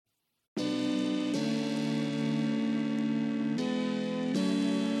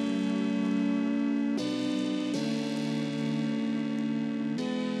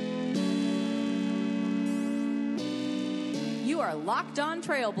are Locked On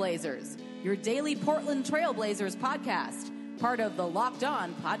Trailblazers, your daily Portland Trailblazers podcast, part of the Locked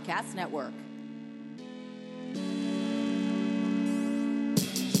On Podcast Network.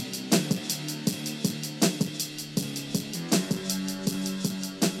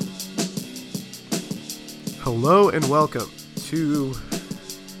 Hello and welcome to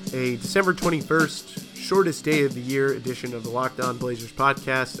a December 21st, shortest day of the year edition of the Locked On Blazers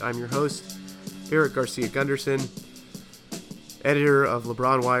podcast. I'm your host, Eric Garcia Gunderson, editor of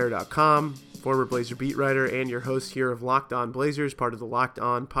LeBronWire.com, former Blazer beat writer, and your host here of Locked On Blazers, part of the Locked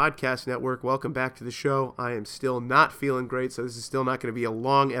On Podcast Network. Welcome back to the show. I am still not feeling great, so this is still not going to be a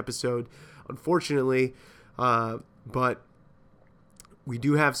long episode, unfortunately, but we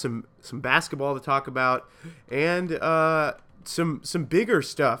do have some basketball to talk about, and some bigger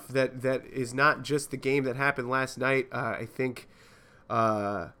stuff that is not just the game that happened last night. I think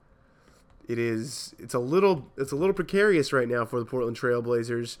it's a little precarious right now for the Portland Trail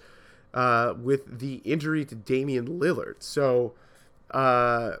Blazers with the injury to Damian Lillard. So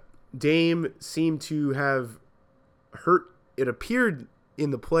Dame seemed to have hurt. It appeared in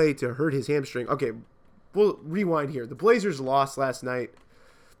the play to hurt his hamstring. Okay, we'll rewind here. The Blazers lost last night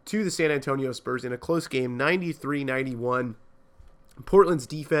to the San Antonio Spurs in a close game, 93-91. Portland's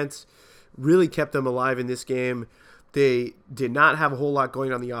defense really kept them alive in this game. They did not have a whole lot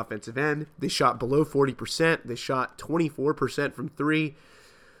going on the offensive end. They shot below 40%. They shot 24% from three.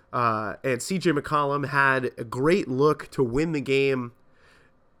 And CJ McCollum had a great look to win the game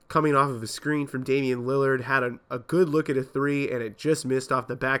coming off of a screen from Damian Lillard. Had a good look at a three, and it just missed off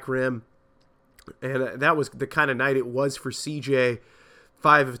the back rim. And that was the kind of night it was for CJ.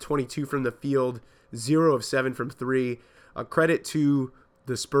 5 of 22 from the field, 0 of 7 from three. Credit to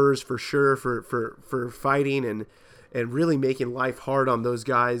the Spurs for sure for fighting and really making life hard on those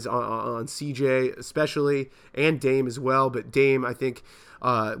guys, on CJ especially, and Dame as well. But Dame, I think,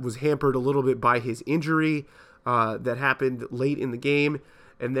 was hampered a little bit by his injury that happened late in the game.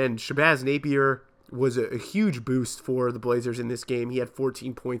 And then Shabazz Napier was a huge boost for the Blazers in this game. He had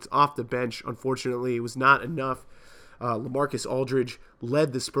 14 points off the bench. Unfortunately, it was not enough. LaMarcus Aldridge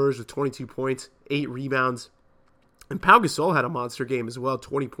led the Spurs with 22 points, 8 rebounds. And Pau Gasol had a monster game as well,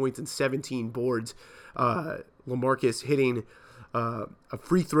 20 points and 17 boards. LaMarcus hitting a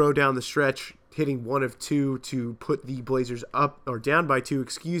free throw down the stretch, hitting 1 of 2 to put the Blazers up, or down by 2,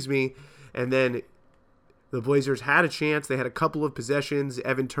 And then the Blazers had a chance. They had a couple of possessions.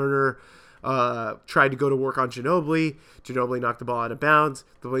 Evan Turner tried to go to work on Ginobili. Ginobili knocked the ball out of bounds.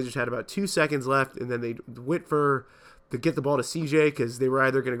 The Blazers had about 2 seconds left, and then they went to get the ball to CJ because they were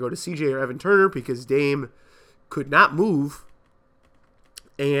either going to go to CJ or Evan Turner because Dame could not move.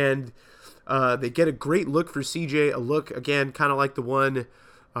 And they get a great look for CJ, a look, again, kind of like the one,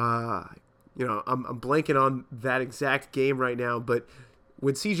 I'm blanking on that exact game right now, but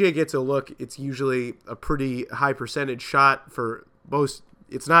when CJ gets a look, it's usually a pretty high percentage shot for most.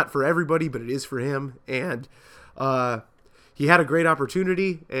 It's not for everybody, but it is for him. And he had a great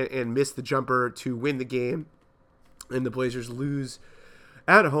opportunity and missed the jumper to win the game. And the Blazers lose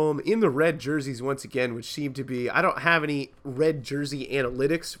at home in the red jerseys once again, which seem to be, I don't have any red jersey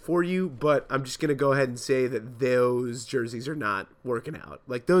analytics for you, but I'm just going to go ahead and say that those jerseys are not working out.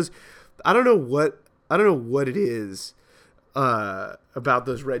 Like those, I don't know what it is about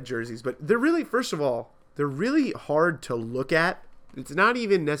those red jerseys, but they're really, first of all, they're really hard to look at. It's not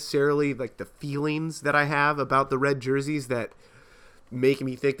even necessarily like the feelings that I have about the red jerseys that make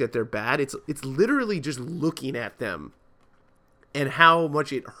me think that they're bad. It's literally just looking at them and how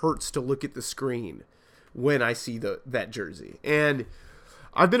much it hurts to look at the screen when I see that jersey. And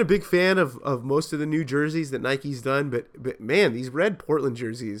I've been a big fan of most of the new jerseys that Nike's done, but man, these red Portland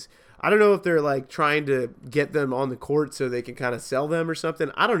jerseys, I don't know if they're like trying to get them on the court so they can kind of sell them or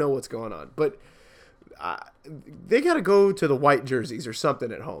something. I don't know what's going on, but they got to go to the white jerseys or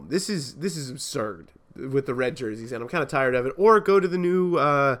something at home. This is absurd with the red jerseys, and I'm kind of tired of it. Or go to the new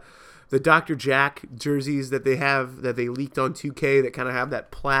the Dr. Jack jerseys that they have, that they leaked on 2K, that kind of have that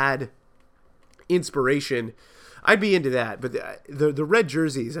plaid inspiration. I'd be into that. But the red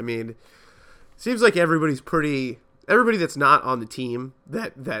jerseys, I mean, seems like everybody that's not on the team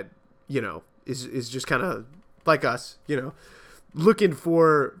that is just kind of like us, looking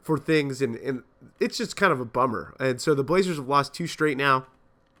for things, and it's just kind of a bummer. And so the Blazers have lost 2 straight now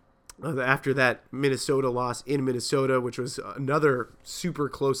after that Minnesota loss in Minnesota, which was another super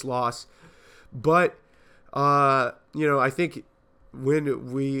close loss. But I think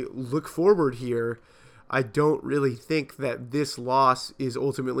when we look forward here, I don't really think that this loss is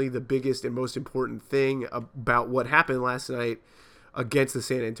ultimately the biggest and most important thing about what happened last night against the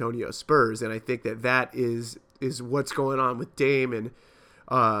San Antonio Spurs. And I think that is is what's going on with Dame, and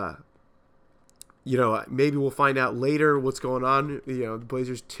maybe we'll find out later what's going on. The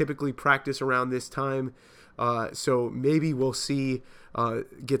Blazers typically practice around this time, so maybe we'll see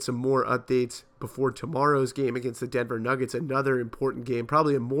get some more updates before tomorrow's game against the Denver Nuggets. Another important game,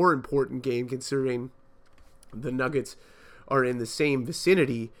 probably a more important game considering the Nuggets are in the same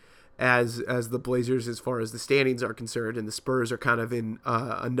vicinity as the Blazers as far as the standings are concerned, and the Spurs are kind of in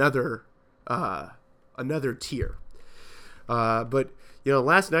another tier. But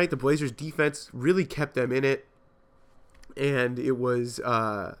last night the Blazers defense really kept them in it, and it was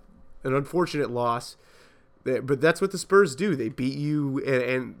an unfortunate loss. But that's what the Spurs do. They beat you,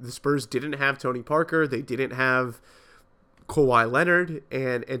 and the Spurs didn't have Tony Parker. They didn't have Kawhi Leonard,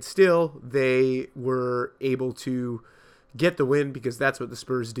 and still they were able to get the win because that's what the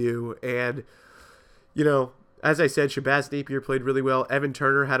Spurs do. And, as I said, Shabazz Napier played really well. Evan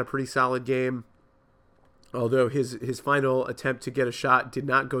Turner had a pretty solid game, although his final attempt to get a shot did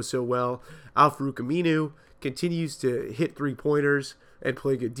not go so well. Al-Farouq Aminu continues to hit three-pointers and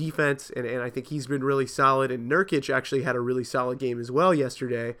play good defense, and I think he's been really solid. And Nurkic actually had a really solid game as well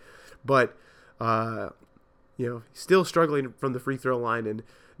yesterday, but still struggling from the free throw line. And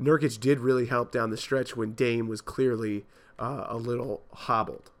Nurkic did really help down the stretch when Dame was clearly a little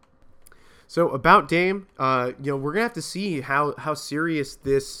hobbled. So about Dame, we're gonna have to see how serious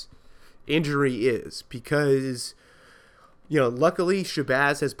this injury is, because luckily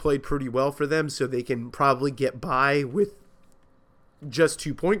Shabazz has played pretty well for them, so they can probably get by with just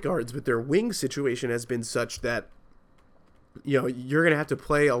 2 point guards, but their wing situation has been such that you're going to have to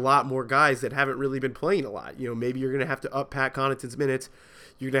play a lot more guys that haven't really been playing a lot. Maybe you're going to have to up Pat Connaughton's minutes.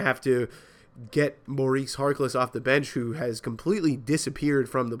 You're going to have to get Maurice Harkless off the bench, who has completely disappeared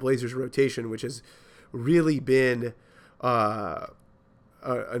from the Blazers rotation, which has really been an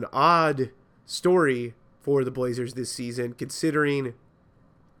odd story for the Blazers this season, considering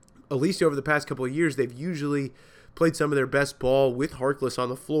at least over the past couple of years, they've usually played some of their best ball with Harkless on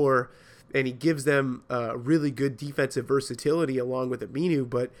the floor, and he gives them really good defensive versatility along with Aminu.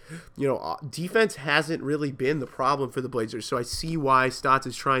 But, defense hasn't really been the problem for the Blazers. So I see why Stotts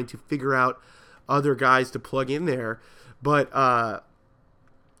is trying to figure out other guys to plug in there. But,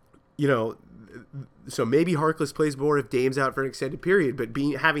 so maybe Harkless plays more if Dame's out for an extended period. But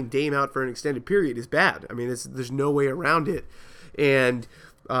having Dame out for an extended period is bad. I mean, there's no way around it. And,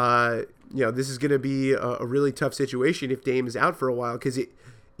 this is going to be a really tough situation if Dame is out for a while, because it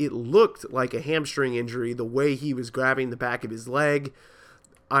looked like a hamstring injury the way he was grabbing the back of his leg.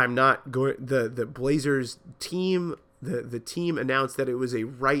 I'm not going. The Blazers team, the team announced that it was a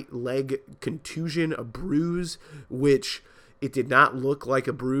right leg contusion, a bruise, which it did not look like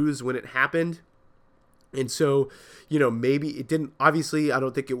a bruise when it happened. And so, maybe it didn't, obviously, I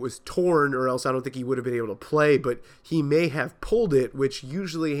don't think it was torn, or else I don't think he would have been able to play, but he may have pulled it, which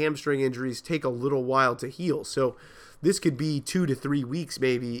usually hamstring injuries take a little while to heal. So this could be 2 to 3 weeks,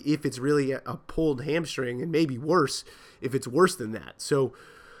 maybe, if it's really a pulled hamstring, and maybe worse if it's worse than that. So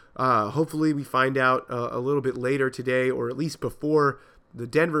hopefully we find out a little bit later today, or at least before the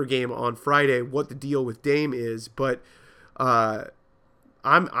Denver game on Friday, what the deal with Dame is. But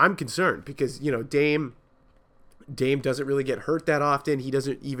I'm concerned because, Dame doesn't really get hurt that often. He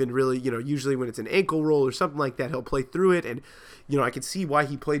doesn't even really, usually when it's an ankle roll or something like that, he'll play through it. And, I can see why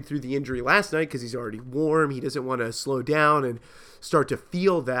he played through the injury last night, because he's already warm. He doesn't want to slow down and start to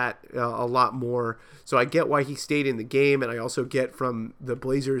feel that a lot more. So I get why he stayed in the game. And I also get from the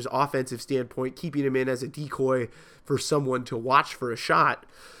Blazers offensive standpoint, keeping him in as a decoy for someone to watch for a shot.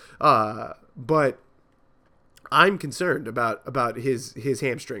 But I'm concerned about his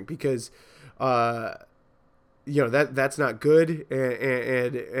hamstring, because, that's not good,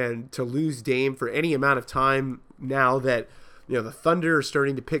 and to lose Dame for any amount of time now that the Thunder are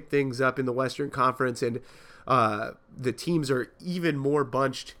starting to pick things up in the Western Conference, and the teams are even more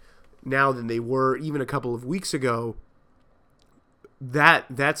bunched now than they were even a couple of weeks ago.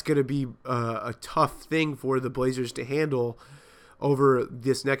 That's going to be a tough thing for the Blazers to handle over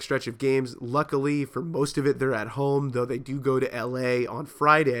this next stretch of games. Luckily, for most of it, they're at home, though they do go to LA on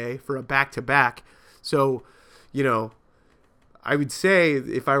Friday for a back-to-back. So, I would say,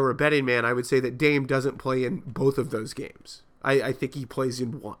 if I were a betting man, I would say that Dame doesn't play in both of those games. I think he plays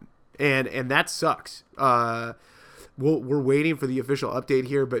in one, and that sucks. We're waiting for the official update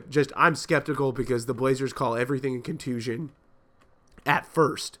here, but just I'm skeptical, because the Blazers call everything a contusion at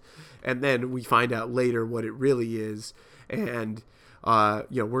first, and then we find out later what it really is, and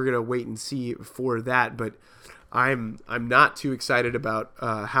we're gonna wait and see for that. But I'm not too excited about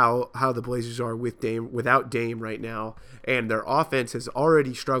how the Blazers are without Dame right now, and their offense has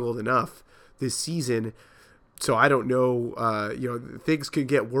already struggled enough this season So I don't know, things could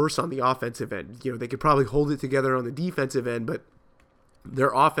get worse on the offensive end. They could probably hold it together on the defensive end, but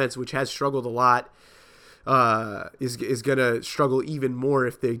their offense, which has struggled a lot, is going to struggle even more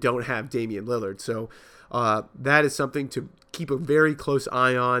if they don't have Damian Lillard. So that is something to keep a very close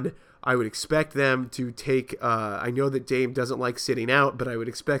eye on. I would expect them to take, I know that Dame doesn't like sitting out, but I would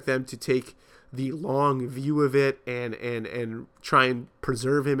expect them to take the long view of it and try and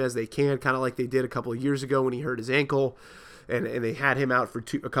preserve him as they can, kind of like they did a couple of years ago when he hurt his ankle and they had him out for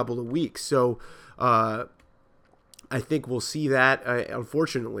a couple of weeks. So I think we'll see that,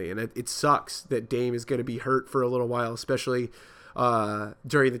 unfortunately, and it sucks that Dame is going to be hurt for a little while, especially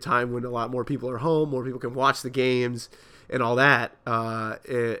during the time when a lot more people are home, more people can watch the games and all that, and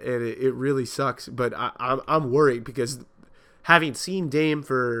it really sucks. But I'm worried because having seen Dame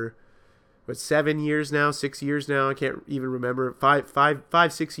for 7 years now, 6 years now, I can't even remember,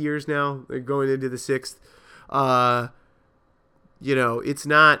 6 years now, going into the sixth. It's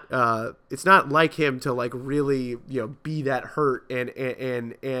not like him to like really be that hurt, and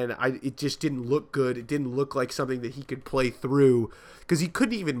it just didn't look good. It didn't look like something that he could play through because he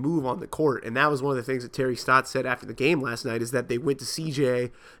couldn't even move on the court. And that was one of the things that Terry Stotts said after the game last night, is that they went to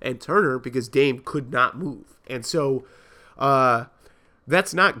CJ and Turner because Dame could not move, and so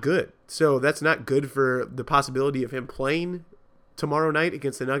that's not good. So that's not good for the possibility of him playing tomorrow night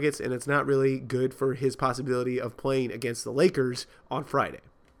against the Nuggets, and it's not really good for his possibility of playing against the Lakers on Friday.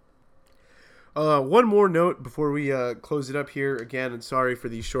 One more note before we close it up here. Again, I'm sorry for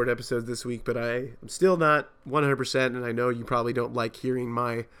these short episodes this week, but I'm still not 100%, and I know you probably don't like hearing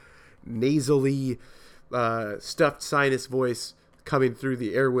my nasally, stuffed sinus voice coming through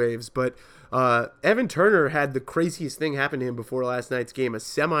the airwaves, but Evan Turner had the craziest thing happen to him before last night's game. A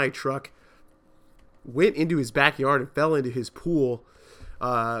semi-truck went into his backyard and fell into his pool,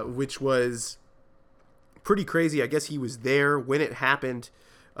 which was pretty crazy. I guess he was there when it happened,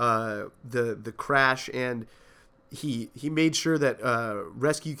 the crash, and he made sure that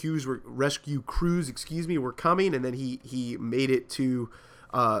rescue crews were coming, and then he made it to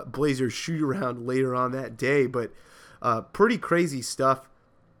Blazers shoot around later on that day. But pretty crazy stuff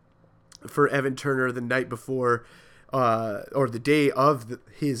for Evan Turner the night before, or the day of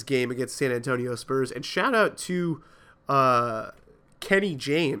his game against San Antonio Spurs. And shout out to Kenny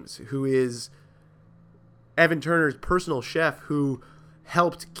James, who is Evan Turner's personal chef, who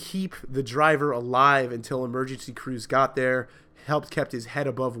helped keep the driver alive until emergency crews got there, kept his head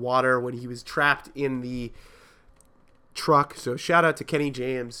above water when he was trapped in the truck. So shout out to Kenny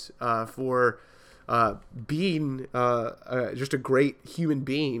James for being just a great human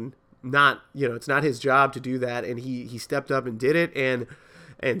being. It's not his job to do that, and he stepped up and did it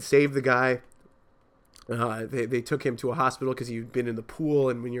and saved the guy. They took him to a hospital because he'd been in the pool,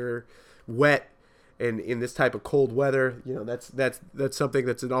 and when you're wet and in this type of cold weather, that's something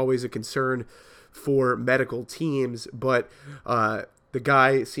that's always a concern for medical teams. But the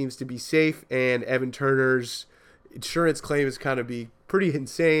guy seems to be safe, and Evan Turner's insurance claim is kind of be pretty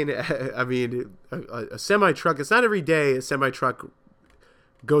insane. I mean, a semi-truck, it's not every day a semi-truck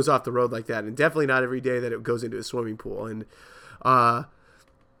goes off the road like that, and definitely not every day that it goes into a swimming pool. And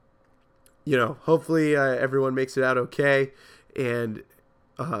hopefully everyone makes it out okay. And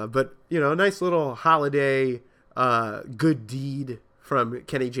but a nice little holiday good deed from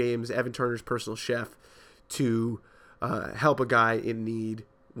Kenny James, Evan Turner's personal chef, to help a guy in need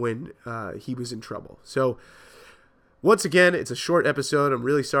when he was in trouble. So once again, it's a short episode. I'm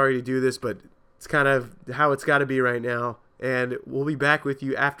really sorry to do this, but it's kind of how it's got to be right now. And we'll be back with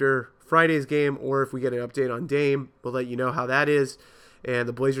you after Friday's game, or if we get an update on Dame, we'll let you know how that is. And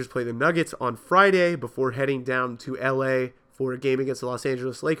the Blazers play the Nuggets on Friday before heading down to LA for a game against the Los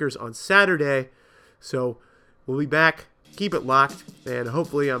Angeles Lakers on Saturday. So we'll be back. Keep it locked, and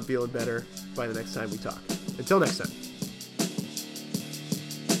hopefully I'm feeling better by the next time we talk. Until next time.